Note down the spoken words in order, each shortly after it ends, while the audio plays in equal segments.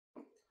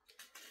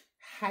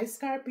Hi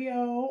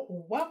Scorpio,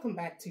 welcome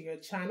back to your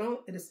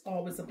channel. It is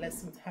always a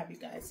blessing to have you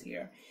guys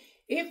here.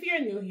 If you're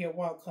new here,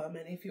 welcome,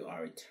 and if you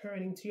are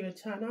returning to your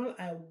channel,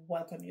 I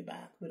welcome you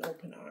back with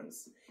open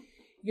arms.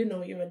 You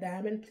know you're a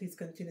diamond. Please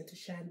continue to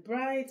shine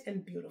bright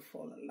and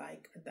beautiful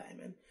like a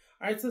diamond.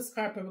 All right, so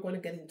Scorpio, we're going to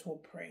get into a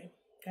prayer.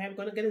 Okay, I'm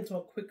going to get into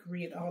a quick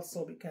read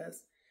also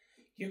because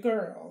your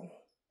girl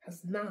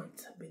has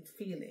not been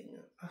feeling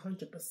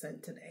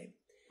 100% today.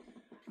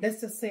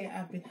 Let's just say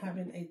I've been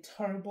having a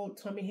terrible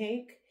tummy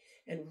ache,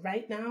 and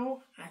right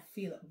now I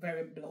feel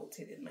very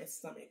bloated in my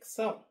stomach.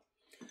 So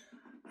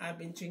I've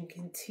been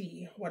drinking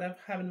tea. What I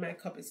have in my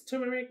cup is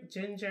turmeric,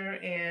 ginger,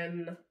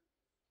 and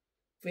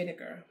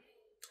vinegar,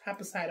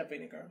 apple cider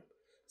vinegar.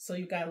 So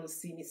you guys will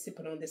see me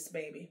sipping on this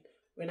baby.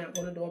 We're not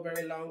going to do a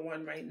very long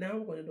one right now.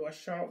 We're going to do a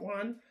short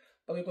one,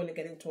 but we're going to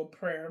get into a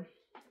prayer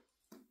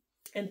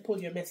and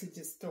pull your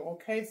messages through,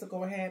 okay? So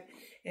go ahead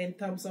and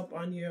thumbs up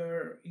on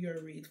your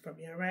read from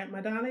me, all right,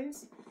 my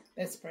darlings?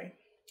 Let's pray.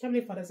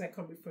 Heavenly Father, as I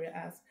come before you,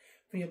 ask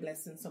for your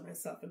blessings on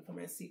myself and for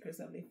my seekers,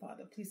 Heavenly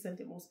Father. Please send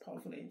your most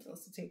powerful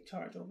angels to take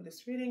charge over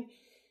this reading,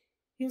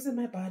 using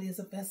my body as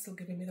a vessel,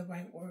 giving me the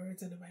right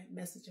words and the right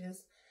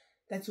messages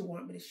that you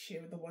want me to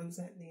share with the ones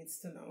that needs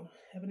to know.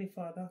 Heavenly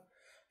Father,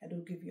 I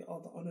do give you all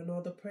the honor and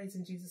all the praise.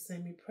 In Jesus'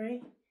 name we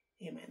pray.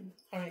 Amen.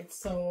 All right,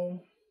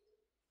 so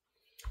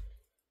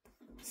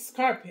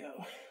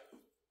Scorpio,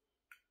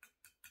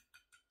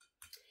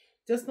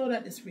 just know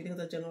that this reading is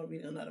a general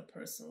reading, not a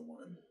personal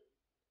one.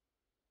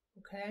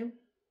 Okay?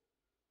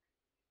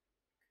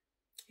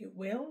 It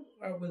will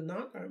or will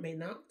not or may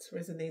not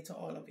resonate to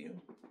all of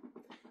you.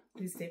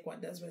 Please take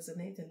what does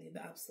resonate and leave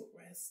the absolute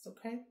rest,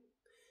 okay?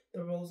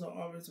 The roles are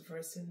always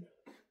reversing.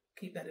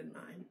 Keep that in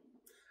mind.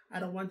 I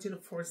don't want you to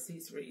force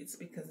these reads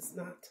because it's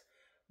not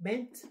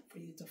meant for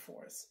you to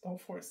force. Don't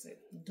force it.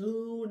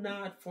 Do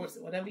not force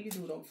it. Whatever you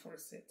do, don't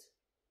force it.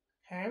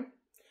 Okay?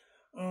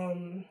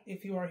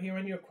 If you are here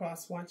and you're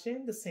cross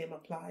watching, the same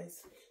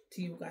applies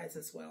to you guys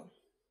as well.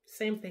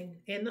 Same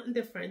thing. Ain't nothing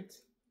different.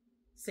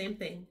 Same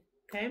thing.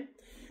 Okay?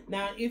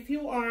 Now, if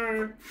you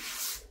are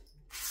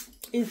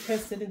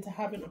interested into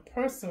having a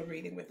personal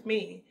reading with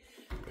me,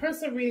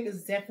 personal reading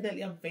is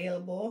definitely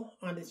available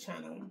on the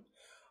channel.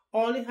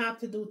 All you have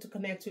to do to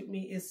connect with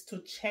me is to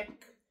check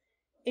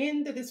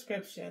in the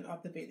description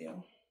of the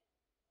video,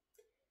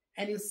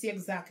 and you'll see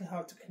exactly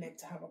how to connect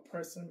to have a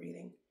personal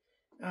reading.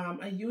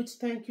 A huge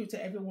thank you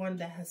to everyone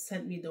that has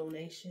sent me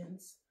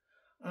donations,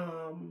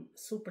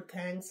 super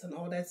thanks and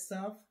all that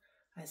stuff.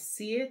 I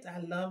see it. I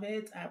love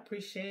it. I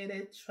appreciate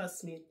it.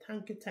 Trust me.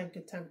 Thank you, thank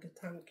you, thank you,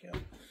 thank you.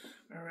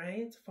 All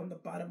right. From the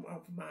bottom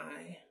of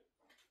my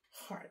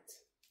heart.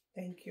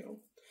 Thank you.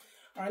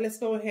 All right. Let's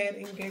go ahead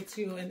and get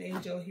you an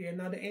angel here.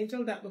 Now, the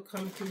angel that will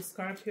come to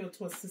Scorpio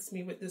to assist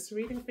me with this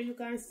reading for you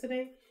guys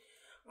today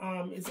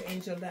is the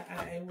angel that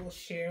I will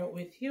share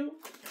with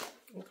you.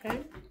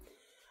 Okay.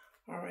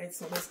 All right.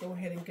 So let's go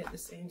ahead and get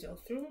this angel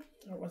through.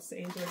 Or what's the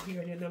angel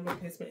here in your number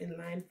placement in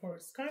line for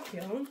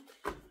Scorpio?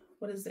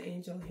 What is the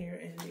angel here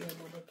and your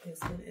number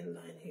placement in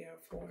line here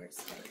for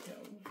Scorpio?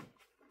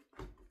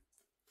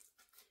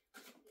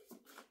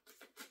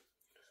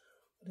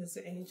 What is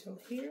the angel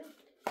here?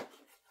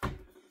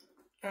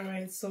 All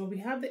right, so we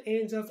have the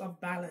angels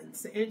of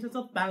balance. The angels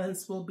of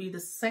balance will be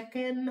the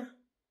second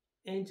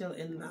angel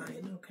in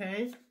line,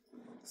 okay?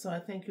 So I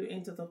thank you,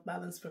 angels of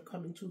balance, for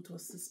coming through to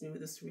assist me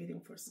with this reading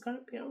for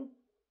Scorpio.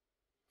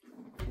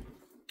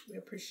 We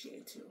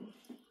appreciate you.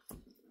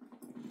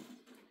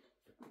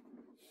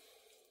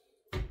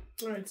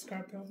 All right,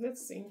 Scorpio,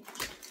 let's see.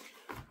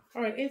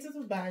 All right, angels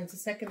of balance, the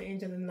second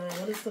angel in line.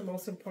 What is the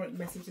most important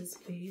messages,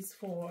 please,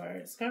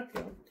 for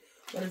Scorpio?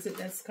 What is it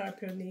that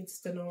Scorpio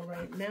needs to know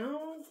right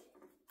now?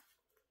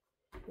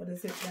 What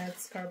is it that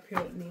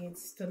Scorpio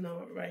needs to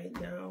know right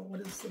now?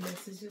 What is the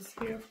messages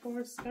here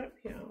for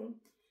Scorpio?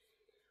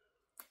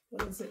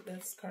 What is it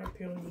that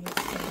Scorpio needs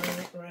to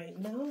know right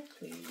now,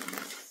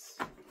 please?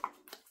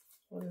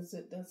 What is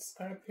it that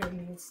Scorpio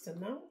needs to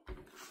know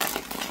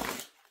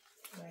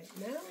right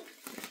now?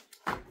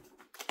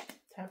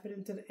 Tap it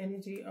into the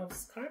energy of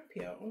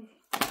Scorpio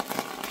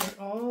and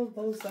all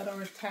those that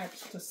are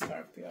attached to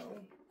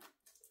Scorpio.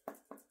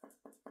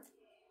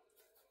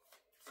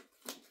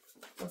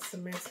 What's the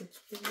message,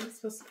 please,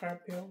 for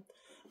Scorpio?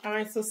 All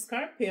right, so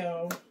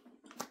Scorpio,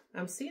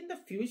 I'm seeing the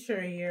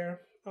future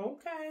here.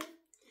 Okay.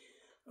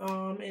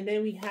 And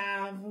then we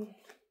have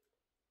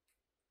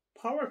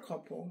power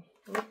couple.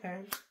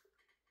 Okay.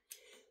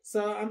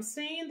 So I'm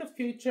seeing the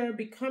future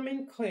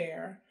becoming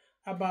clear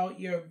about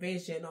your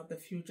vision of the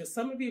future.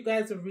 Some of you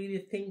guys are really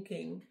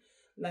thinking,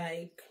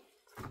 like,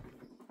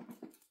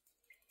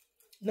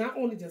 not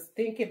only just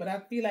thinking, but I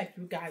feel like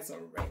you guys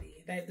are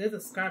ready. Like, there's a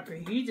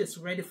Scorpio, you just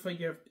ready for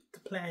to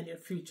plan your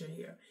future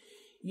here.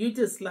 You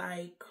just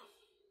like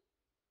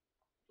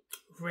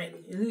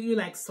ready. You're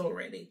like so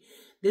ready.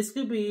 This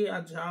could be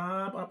a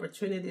job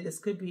opportunity. This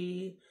could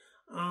be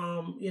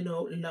you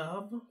know,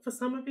 love for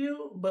some of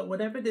you, but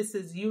whatever this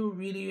is, you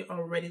really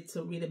are ready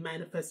to really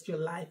manifest your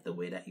life the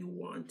way that you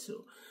want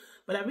to.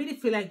 But I really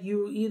feel like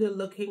you're either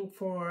looking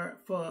for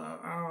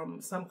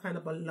some kind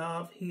of a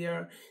love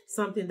here,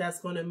 something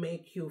that's going to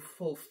make you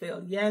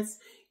fulfill. Yes,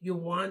 you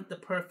want the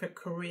perfect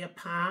career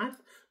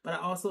path, but I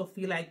also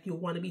feel like you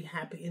want to be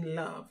happy in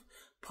love.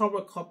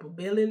 Power couple,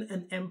 building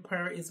an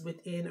empire is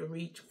within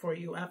reach for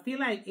you. I feel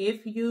like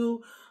if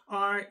you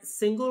are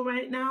single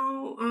right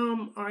now,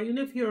 or even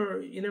if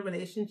you're in a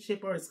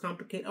relationship or it's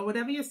complicated or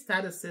whatever your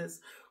status is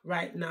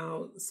right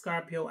now,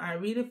 Scorpio, I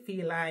really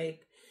feel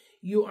like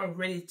you are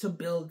ready to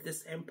build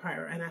this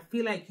empire. And I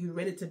feel like you're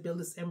ready to build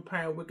this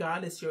empire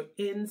regardless you're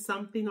in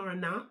something or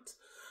not.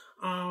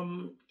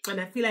 And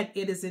I feel like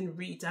it is in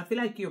reach. I feel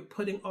like you're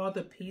putting all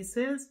the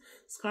pieces,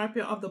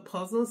 Scorpio, of the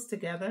puzzles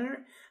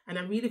together. And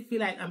I really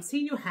feel like I'm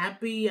seeing you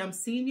happy. I'm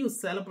seeing you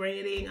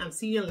celebrating. I'm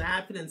seeing you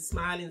laughing and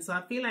smiling. So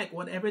I feel like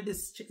whatever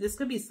this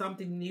could be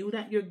something new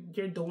that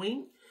you're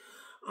doing.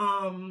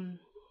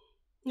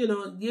 You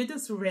know, you're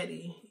just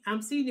ready.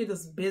 I'm seeing you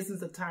just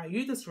business attire.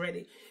 You're just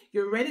ready.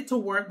 You're ready to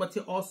work, but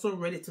you're also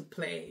ready to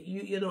play.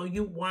 You know,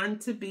 you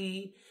want to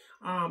be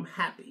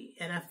happy,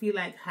 and I feel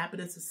like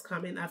happiness is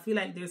coming. I feel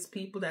like there's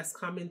people that's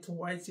coming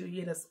towards you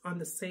here that's on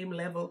the same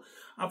level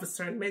of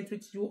discernment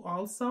with you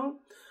also.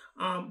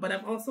 But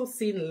I've also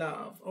seen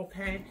love.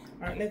 Okay,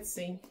 all right, let's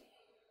see.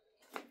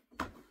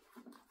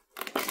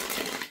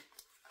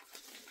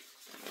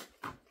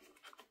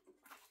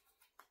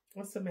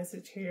 What's the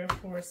message here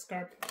for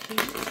Scorpio,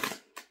 please?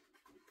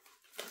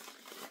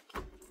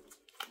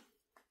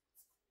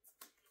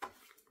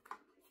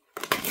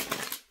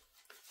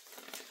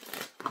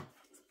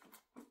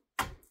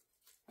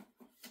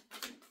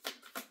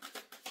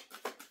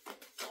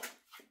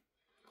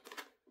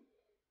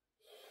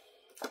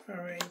 All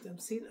right, I'm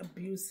seeing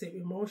abusive,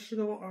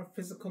 emotional or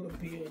physical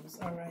abuse.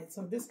 All right,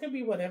 so this could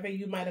be whatever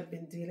you might have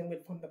been dealing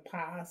with from the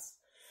past.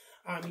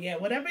 Yeah,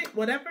 whatever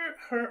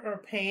hurt or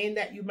pain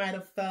that you might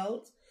have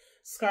felt,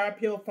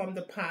 Scorpio, from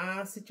the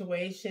past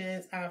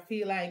situations. I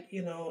feel like,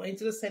 you know,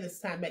 Angel is saying it's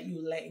time that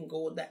you letting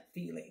go of that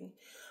feeling.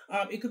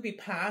 It could be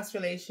past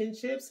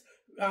relationships,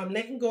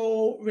 letting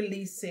go,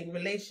 releasing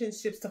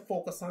relationships to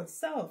focus on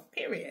self,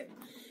 period.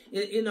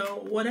 You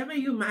know, whatever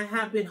you might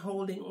have been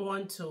holding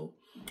on to.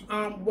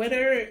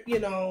 Whether, you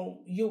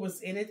know, you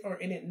was in it or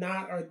in it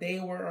not, or they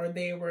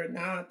were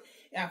not.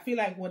 I feel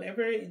like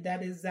whatever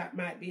that is that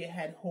might be a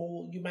head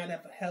hold, you might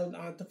have held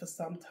on to for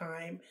some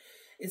time.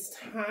 It's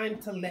time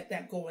to let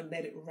that go and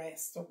let it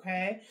rest,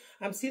 okay?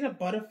 I'm seeing a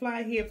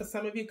butterfly here. For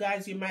some of you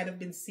guys, you might have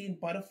been seeing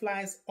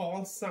butterflies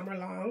all summer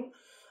long.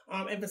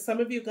 And for some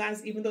of you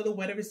guys, even though the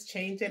weather is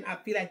changing, I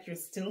feel like you're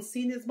still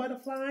seeing these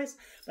butterflies.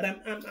 But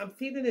I'm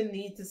feeling the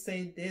need to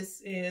say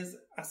this is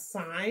a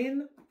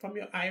sign from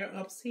your higher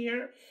ups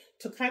here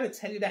to kind of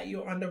tell you that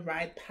you're on the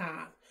right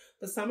path.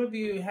 For some of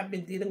you have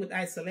been dealing with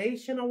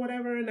isolation or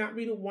whatever, and not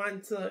really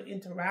want to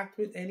interact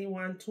with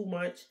anyone too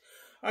much,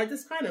 or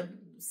just kind of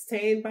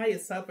staying by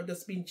yourself or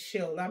just being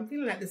chilled. I'm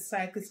feeling like this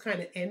cycle is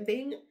kind of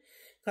ending,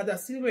 because I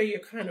see where you're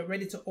kind of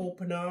ready to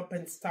open up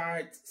and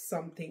start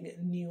something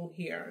new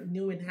here.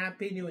 New and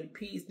happy, new in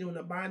peace, new in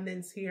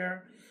abundance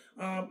here.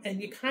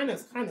 And you're kind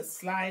of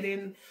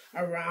sliding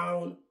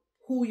around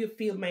who you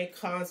feel may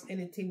cause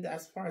anything that,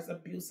 as far as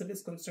abusive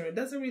is concerned. It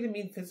doesn't really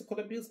mean physical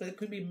abuse, but it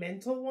could be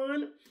mental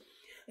one.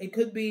 It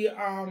could be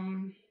a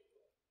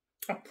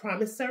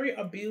promissory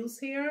abuse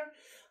here.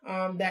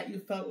 That you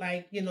felt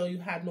like, you know, you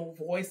had no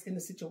voice in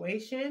the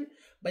situation,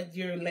 but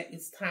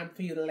it's time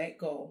for you to let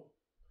go.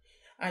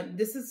 And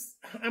this is,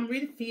 I'm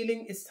really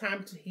feeling it's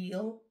time to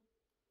heal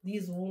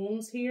these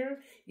wounds here.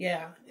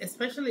 Yeah,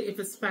 especially if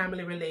it's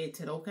family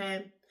related,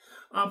 okay?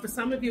 For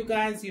some of you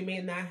guys, you may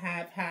not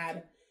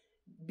have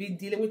been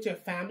dealing with your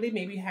family.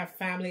 Maybe you have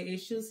family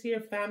issues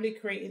here, family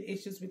created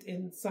issues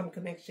within some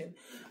connection.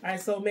 All right,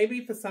 so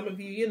maybe for some of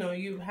you, you know,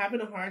 you're having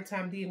a hard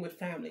time dealing with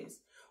families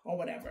or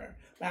whatever.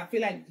 But I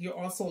feel like you're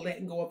also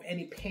letting go of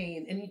any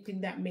pain,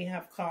 anything that may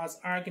have caused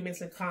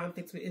arguments and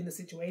conflicts within the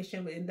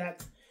situation, within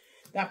that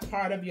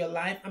part of your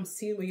life. I'm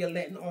seeing where you're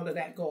letting all of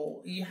that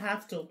go. You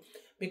have to,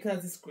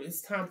 because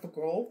it's time for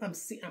growth. I'm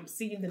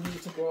seeing the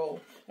need to grow.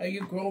 Are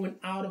you growing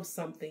out of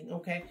something?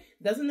 Okay,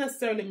 doesn't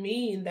necessarily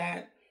mean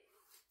that,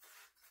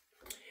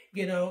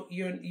 you know,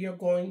 you're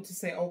going to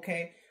say,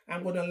 okay,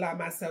 I'm going to allow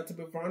myself to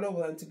be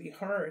vulnerable and to be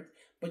hurt,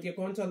 but you're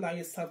going to allow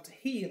yourself to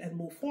heal and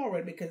move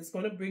forward, because it's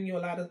going to bring you a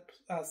lot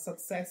of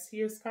success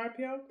here,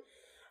 Scorpio.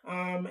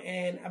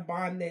 And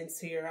abundance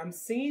here. I'm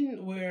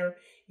seeing where,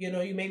 you know,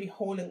 you may be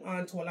holding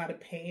on to a lot of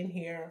pain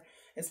here,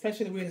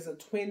 especially where there's a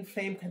twin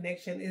flame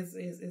connection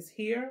is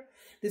here.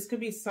 This could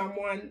be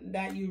someone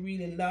that you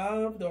really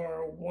loved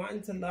or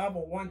want to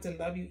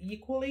love you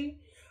equally.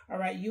 All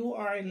right, you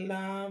are in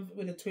love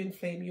with a twin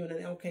flame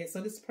union. Okay,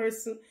 so this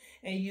person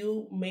and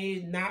you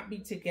may not be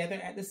together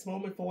at this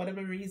moment for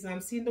whatever reason.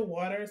 I'm seeing the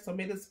water, so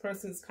maybe this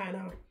person is kind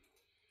of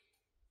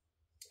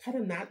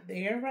not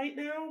there right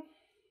now.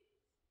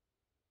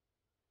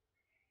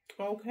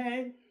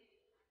 Okay.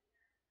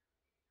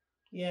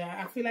 Yeah,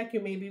 I feel like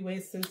you may be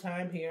wasting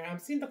time here. I'm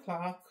seeing the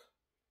clock.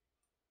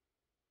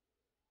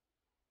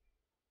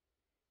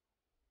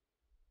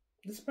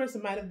 this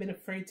person might have been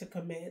afraid to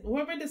commit.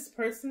 Whoever this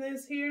person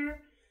is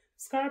here,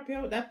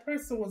 Scorpio, that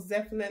person was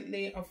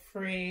definitely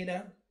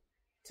afraid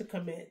to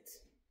commit.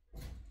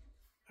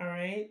 All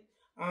right.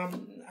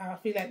 I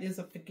feel like there's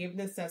a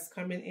forgiveness that's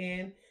coming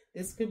in.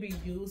 This could be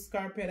you,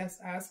 Scorpio, that's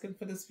asking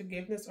for this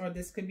forgiveness, or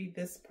this could be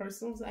this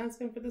person who's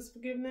asking for this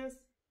forgiveness.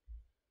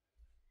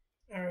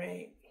 All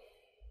right.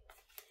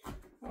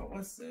 Oh,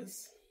 what's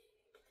this?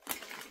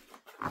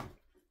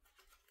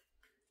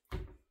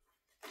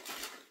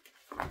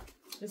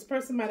 This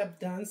person might have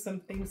done some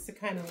things to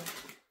kind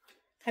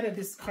of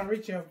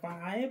discourage your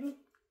vibe,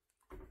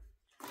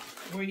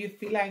 where you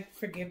feel like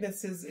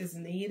forgiveness is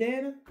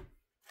needed.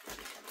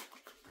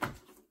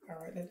 All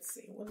right, let's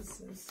see. What is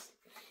this?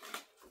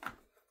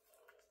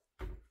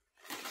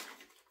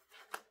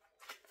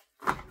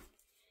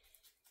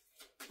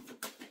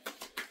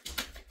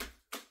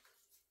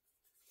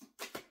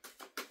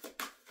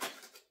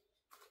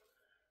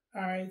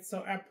 All right,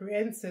 so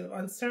apprehensive,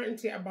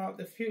 uncertainty about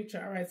the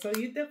future. All right, so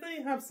you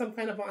definitely have some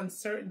kind of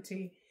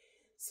uncertainty,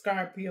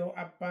 Scorpio,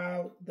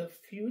 about the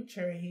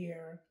future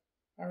here.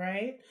 All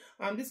right,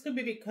 this could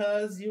be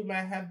because you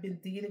might have been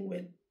dealing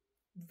with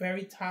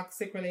very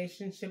toxic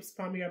relationships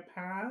from your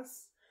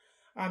past.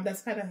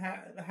 That's kind of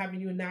having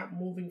you not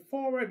moving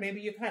forward.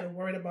 Maybe you're kind of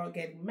worried about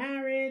getting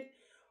married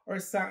or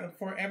something,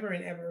 forever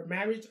and ever,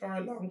 marriage or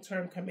a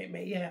long-term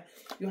commitment. Yeah,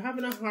 you're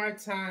having a hard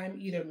time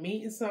either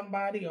meeting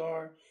somebody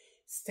or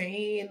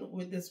staying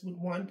with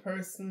one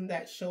person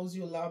that shows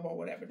you love, or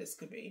whatever this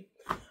could be.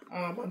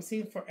 I'm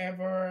seeing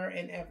forever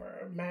and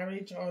ever,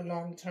 marriage or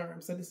long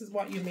term. So this is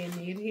what you may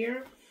need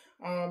here.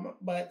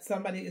 But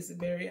somebody is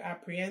very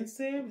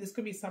apprehensive. This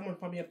could be someone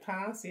from your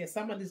past. Yeah,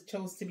 somebody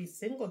chose to be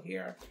single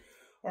here,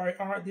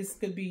 or this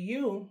could be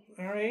you.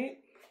 All right.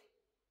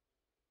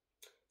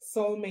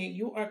 Soulmate,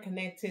 you are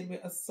connected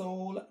with a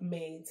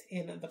soulmate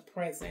in the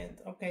present.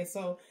 Okay,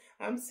 so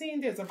I'm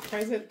seeing there's a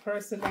present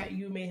person that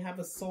you may have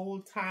a soul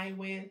tie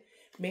with.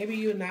 Maybe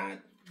you're not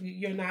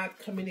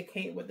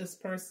communicating with this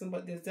person,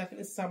 but there's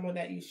definitely someone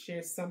that you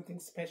share something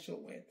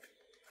special with.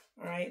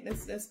 All right,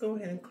 let's go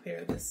ahead and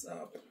clear this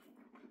up.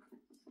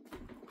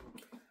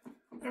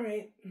 All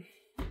right,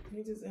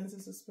 you just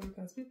answers the spirit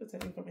guides. Please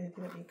protect me from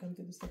anything that may come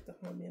to disrupt to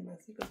harm me and my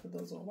secrets. For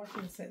those who are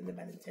watching and setting the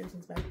bad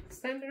intentions back to the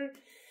standard,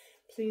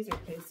 please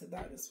replace the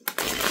darkness with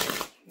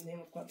the name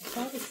of God, the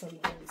Father, Son,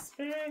 and Holy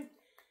Spirit.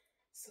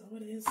 So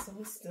it is, so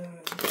it's done.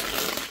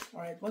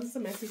 All right, what is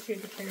the message here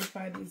to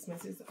clarify these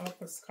messages out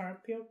for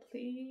Scorpio,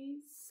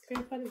 please?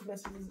 Clarify these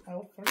messages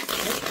out for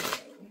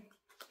Scorpio.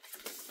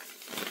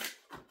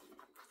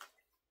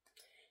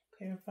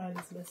 Clarify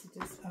these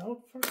messages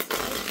out for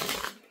Scorpio.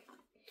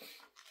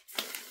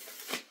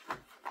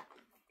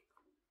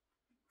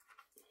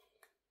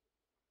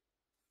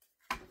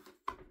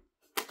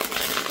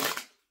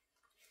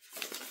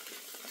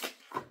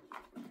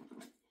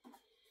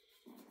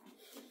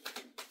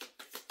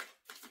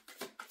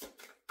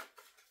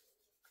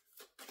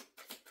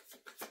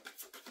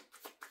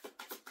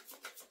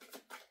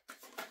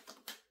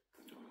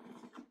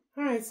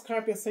 All right,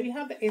 Scorpio, so you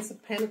have the Ace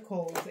of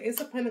Pentacles. The Ace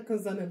of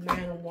Pentacles and the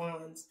Nine of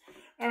Wands.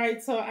 All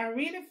right, so I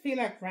really feel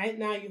like right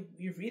now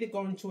you're really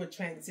going through a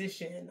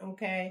transition,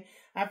 okay?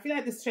 I feel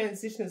like this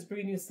transition is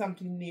bringing you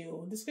something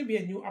new. This could be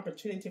a new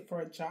opportunity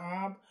for a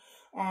job.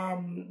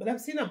 But I'm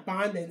seeing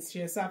abundance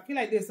here, so I feel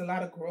like there's a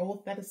lot of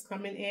growth that is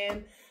coming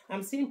in.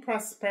 I'm seeing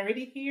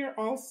prosperity here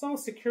also,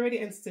 security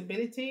and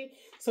stability.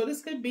 So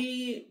this could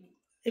be,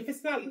 if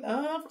it's not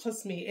love,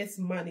 trust me, it's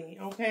money,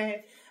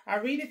 okay? I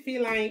really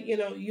feel like, you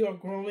know, you're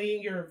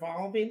growing, you're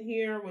evolving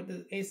here with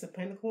the Ace of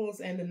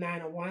Pentacles and the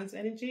Nine of Wands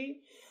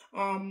energy.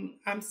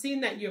 I'm seeing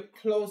that you're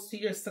close to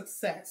your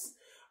success,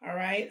 all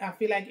right? I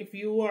feel like if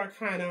you are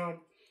kind of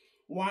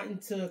wanting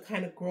to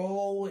kind of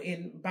grow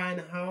in buying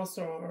a house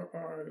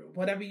or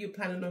whatever you're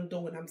planning on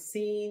doing, I'm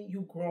seeing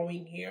you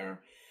growing here.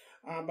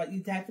 But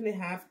you definitely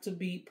have to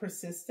be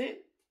persistent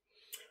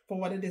for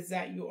what it is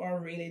that you are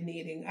really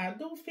needing. I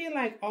do feel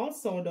like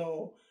also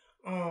though,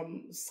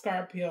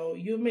 Scorpio,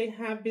 you may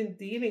have been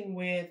dealing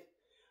with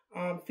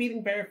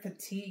feeling very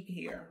fatigued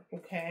here,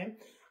 okay?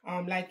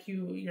 Like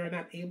you're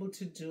not able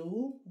to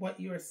do what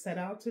you're set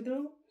out to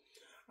do.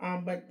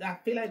 But I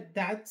feel like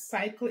that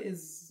cycle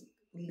is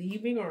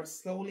leaving or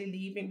slowly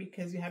leaving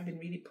because you have been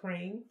really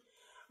praying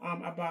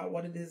about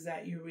what it is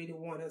that you really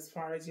want as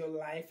far as your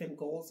life and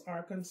goals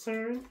are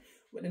concerned.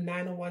 With the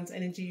Nine of Wands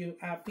energy,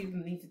 I feel the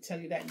need to tell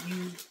you that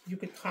you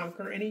could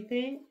conquer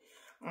anything.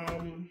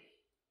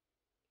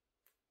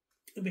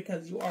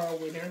 Because you are a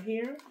winner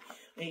here,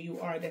 and you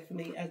are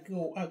definitely a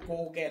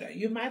go-getter.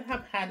 You might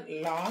have had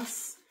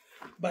loss,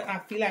 but I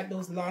feel like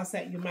those losses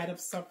that you might have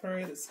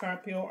suffered,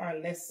 Scorpio, are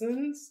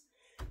lessons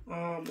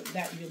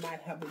that you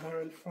might have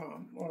learned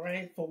from, all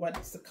right, for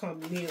what's to come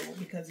new,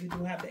 because you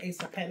do have the Ace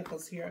of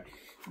Pentacles here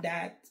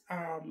that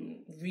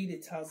really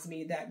tells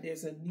me that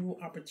there's a new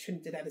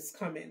opportunity that is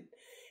coming,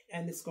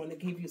 and it's going to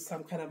give you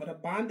some kind of an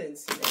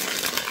abundance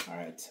here.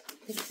 All right,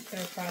 let's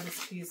clarify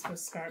this piece for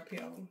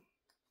Scorpio.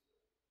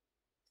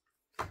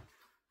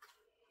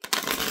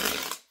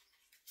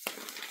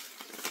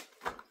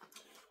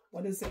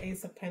 What is the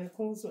Ace of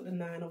Pentacles with the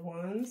Nine of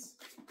Wands?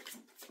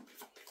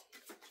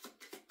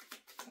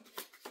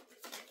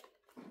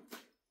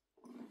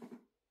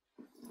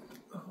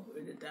 Oh,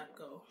 where did that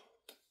go?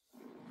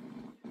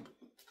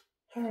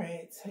 All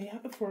right, so you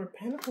have the Four of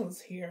Pentacles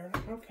here.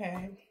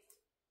 Okay.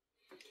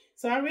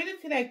 So I really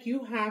feel like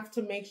you have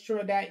to make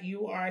sure that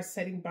you are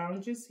setting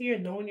boundaries here,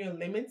 knowing your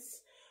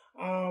limits,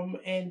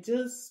 and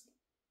just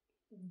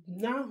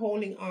not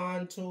holding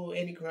on to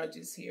any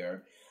grudges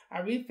here. I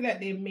really feel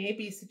like there may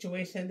be a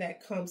situation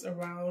that comes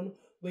around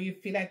where you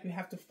feel like you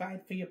have to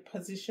fight for your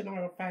position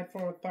or fight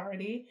for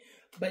authority,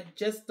 but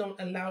just don't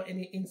allow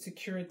any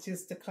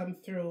insecurities to come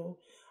through.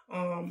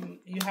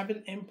 You have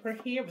an Emperor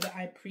here with the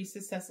High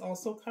Priestess that's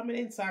also coming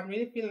in. So I'm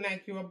really feeling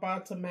like you're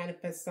about to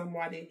manifest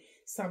somebody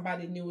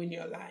new in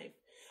your life.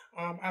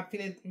 I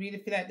really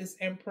feel like this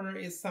Emperor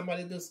is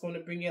somebody that's going to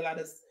bring you a lot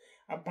of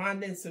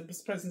abundance. So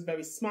this person is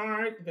very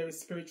smart, very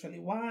spiritually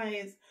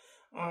wise.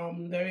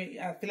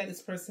 I feel like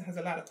this person has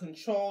a lot of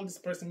control. This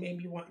person may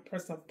be one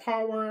person of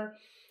power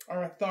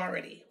or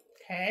authority.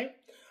 Okay.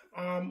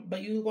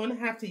 But you're going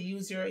to have to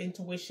use your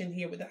intuition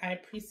here with the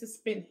High Priestess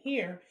spin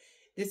here.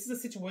 This is a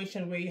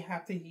situation where you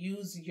have to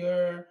use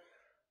your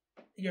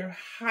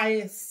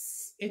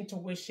highest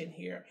intuition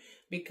here,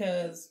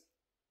 because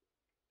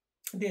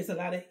there's a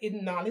lot of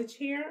hidden knowledge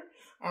here.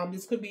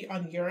 This could be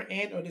on your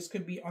end, or this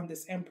could be on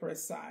this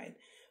Emperor's side.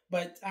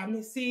 But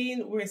I'm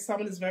seeing where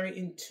someone is very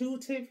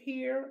intuitive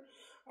here,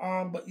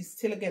 but you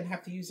still, again,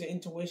 have to use your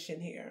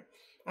intuition here.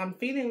 I'm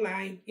feeling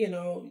like, you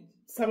know,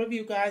 some of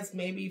you guys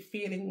may be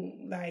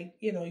feeling like,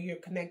 you know, you're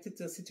connected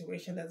to a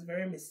situation that's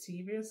very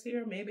mysterious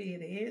here. Maybe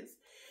it is.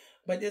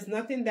 But there's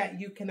nothing that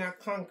you cannot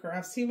conquer.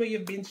 I've seen where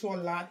you've been through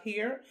a lot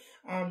here,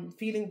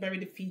 feeling very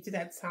defeated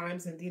at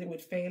times and dealing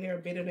with failure,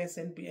 bitterness,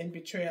 and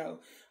betrayal.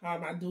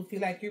 I do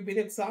feel like you've been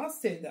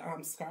exhausted,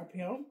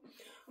 Scorpio,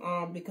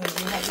 because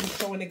you have been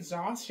showing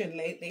exhaustion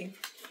lately.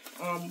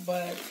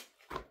 But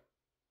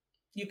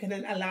you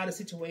cannot allow the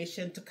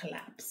situation to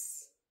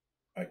collapse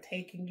or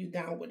taking you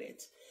down with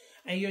it.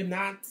 And you're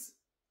not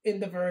in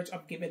the verge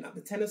of giving up.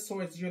 The Ten of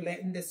Swords, you're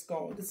letting this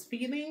go. This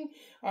feeling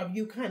of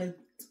you kind of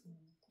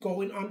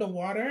going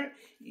underwater,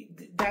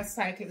 that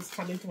cycle is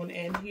coming to an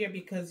end here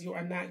because you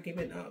are not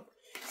giving up.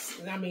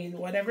 I mean,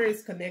 whatever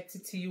is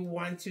connected to you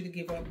wants you to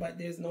give up, but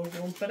there's no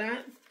room for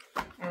that.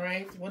 All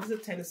right. What is the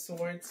Ten of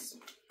Swords?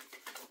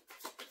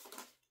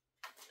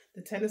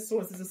 The Ten of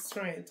Swords is a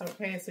strength.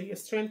 Okay. So your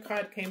strength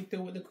card came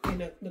through with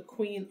the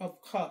Queen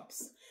of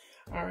Cups.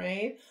 All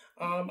right.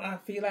 I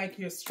feel like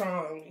you're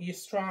strong. You're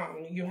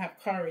strong. You have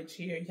courage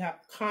here. You have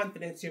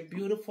confidence. You're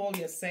beautiful.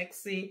 You're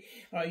sexy.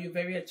 You're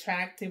very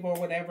attractive or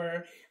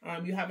whatever.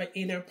 You have an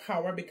inner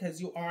power because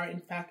you are,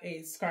 in fact,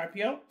 a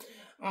Scorpio.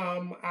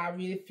 I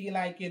really feel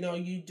like, you know,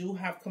 you do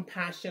have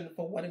compassion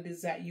for what it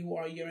is that you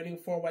are yearning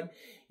for.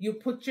 You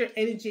put your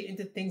energy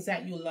into things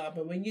that you love.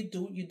 And when you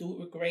do it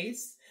with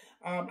grace.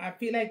 I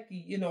feel like,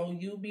 you know,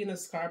 you being a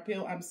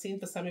Scorpio, I'm seeing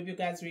for some of you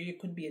guys where you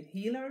could be a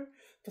healer.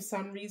 For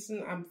some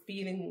reason, I'm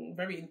feeling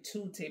very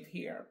intuitive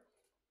here.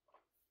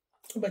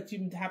 But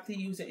you have to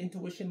use your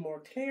intuition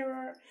more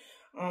clearer,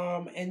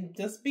 and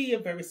just be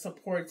very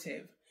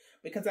supportive.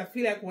 Because I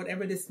feel like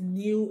whatever this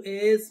new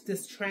is,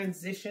 this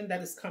transition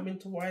that is coming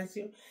towards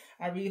you,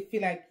 I really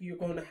feel like you're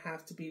going to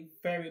have to be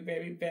very,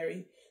 very,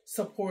 very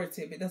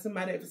supportive. It doesn't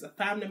matter if it's a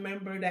family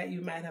member that you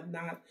might have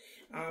not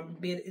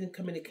been in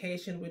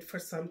communication with for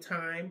some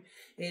time.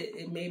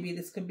 Maybe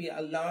this could be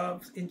a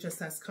love interest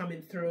that's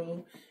coming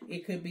through.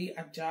 It could be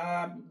a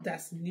job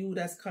that's new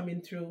that's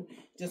coming through.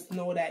 Just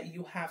know that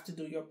you have to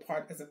do your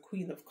part as a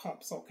Queen of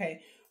Cups,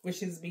 okay?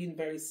 Which is being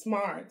very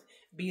smart,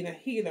 being a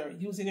healer,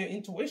 using your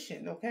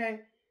intuition,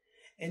 okay?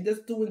 And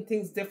just doing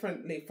things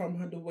differently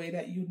from the way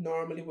that you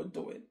normally would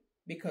do it.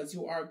 Because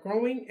you are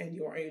growing and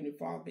you are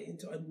evolving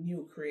into a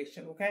new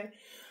creation, okay?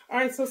 All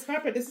right, so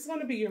Scorpio, this is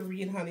going to be your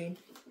read, honey.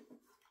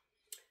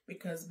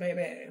 Because,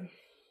 baby,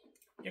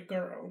 your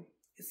girl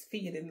is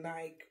feeling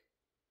like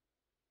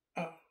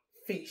a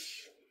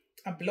fish,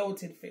 a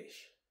bloated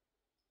fish.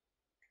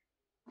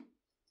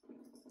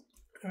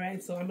 All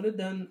right, so I'm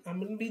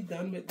gonna be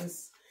done with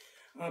this,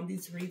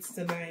 these reads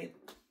tonight.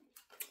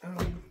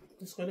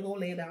 Just gonna go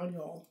lay down,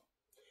 y'all.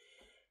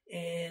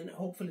 And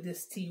hopefully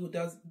this tea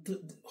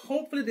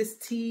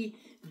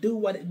do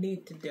what it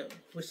needs to do,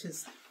 which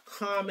is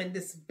calming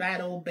this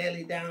battle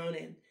belly down,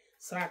 and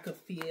so I could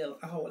feel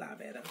a whole lot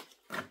better.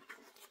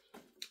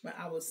 But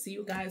I will see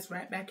you guys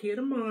right back here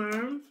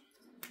tomorrow.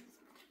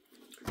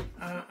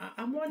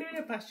 I'm wondering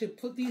if I should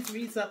put these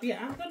reads up.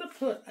 Yeah, I'm gonna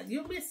put.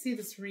 You may see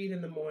this read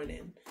in the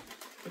morning,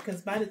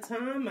 because by the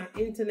time my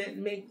internet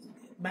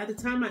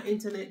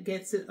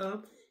gets it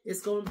up,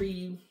 it's gonna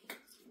be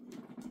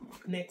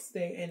next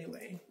day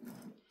anyway.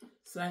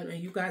 So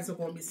and you guys are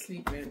gonna be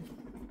sleeping.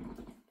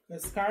 The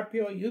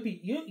Scorpio,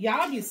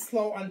 y'all be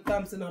slow on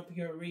thumbsing up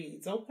your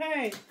reads,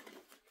 okay?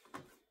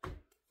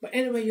 But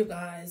anyway, you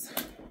guys,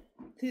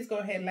 please go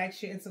ahead, like,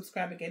 share, and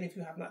subscribe again if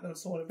you have not done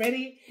so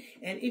already.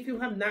 And if you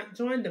have not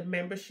joined the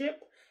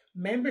membership,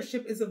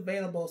 membership is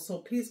available. So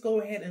please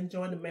go ahead and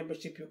join the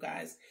membership, you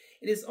guys.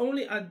 It is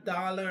only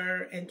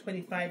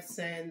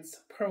 $1.25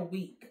 per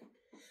week.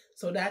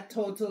 So that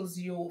totals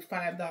you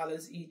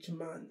 $5 each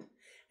month.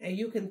 And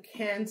you can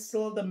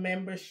cancel the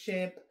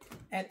membership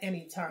at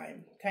any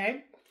time,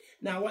 okay?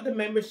 Now, what the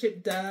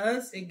membership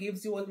does, it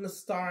gives you a little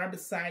star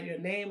beside your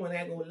name when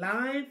I go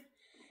live.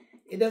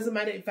 It doesn't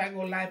matter if I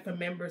go live for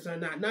members or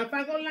not. Now, if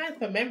I go live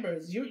for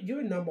members,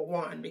 you're number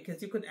one,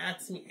 because you can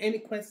ask me any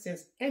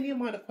questions, any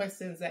amount of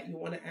questions that you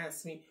want to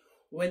ask me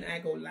when I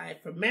go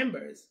live for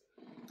members.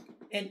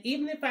 And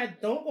even if I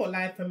don't go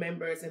live for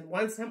members, and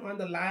once I'm on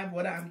the live,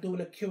 whether I'm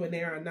doing a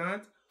Q&A or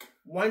not,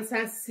 once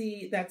I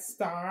see that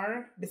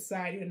star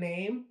beside your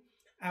name,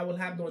 I will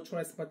have no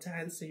choice but to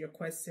answer your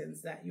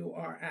questions that you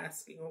are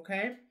asking,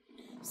 okay?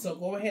 So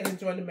go ahead and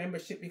join the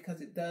membership, because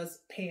it does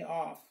pay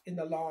off in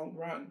the long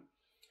run.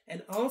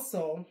 And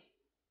also,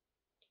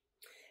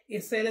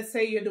 let's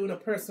say you're doing a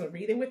personal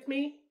reading with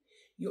me,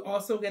 you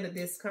also get a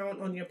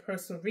discount on your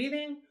personal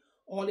reading.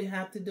 All you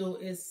have to do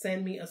is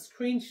send me a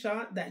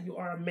screenshot that you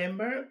are a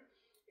member,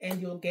 and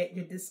you'll get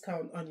your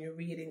discount on your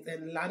readings.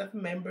 And a lot of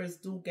members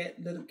do get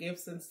little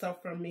gifts and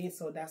stuff from me,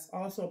 so that's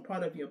also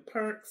part of your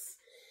perks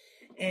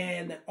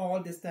and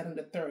all this, that, and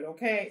the third,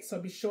 okay?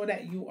 So be sure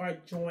that you are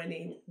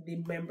joining the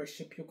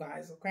membership, you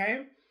guys,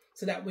 okay?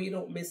 So that way you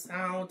don't miss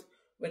out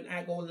when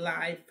I go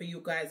live for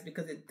you guys,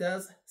 because it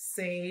does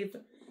save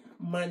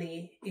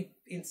money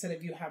instead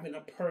of you having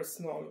a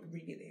personal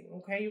reading,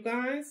 okay, you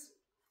guys?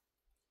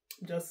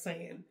 Just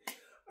saying.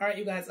 All right,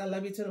 you guys, I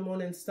love you to the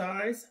moon and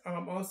stars.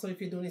 Also, if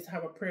you do need to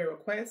have a prayer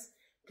request,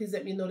 please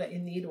let me know that you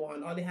need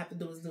one. All you have to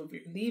do is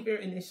leave your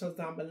initials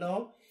down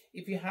below.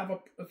 If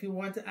you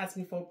want to ask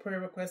me for a prayer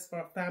request for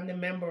a family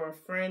member or a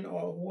friend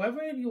or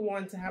whoever you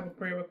want to have a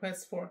prayer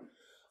request for,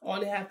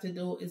 all you have to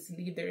do is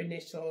leave their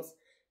initials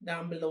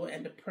down below,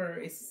 and the prayer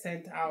is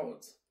sent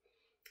out.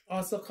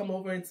 Also, come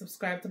over and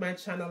subscribe to my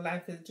channel,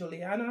 Life with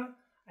Juliana.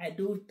 I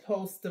do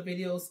post the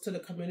videos to the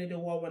community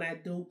wall when I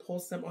do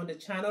post them on the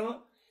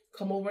channel.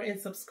 Come over and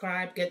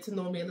subscribe, get to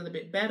know me a little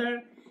bit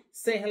better.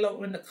 Say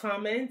hello in the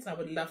comments. I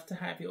would love to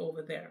have you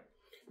over there.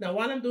 Now,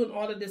 while I'm doing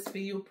all of this for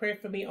you, pray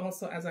for me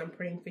also as I'm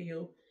praying for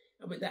you.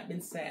 And with that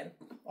being said,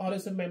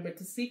 always remember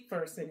to seek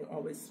first, and you'll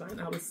always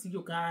find. I will see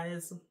you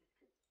guys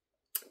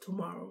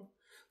tomorrow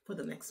for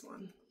the next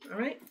one. All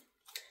right?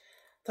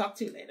 Talk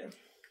to you later.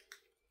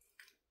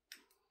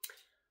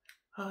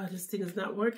 Oh, this thing is not working.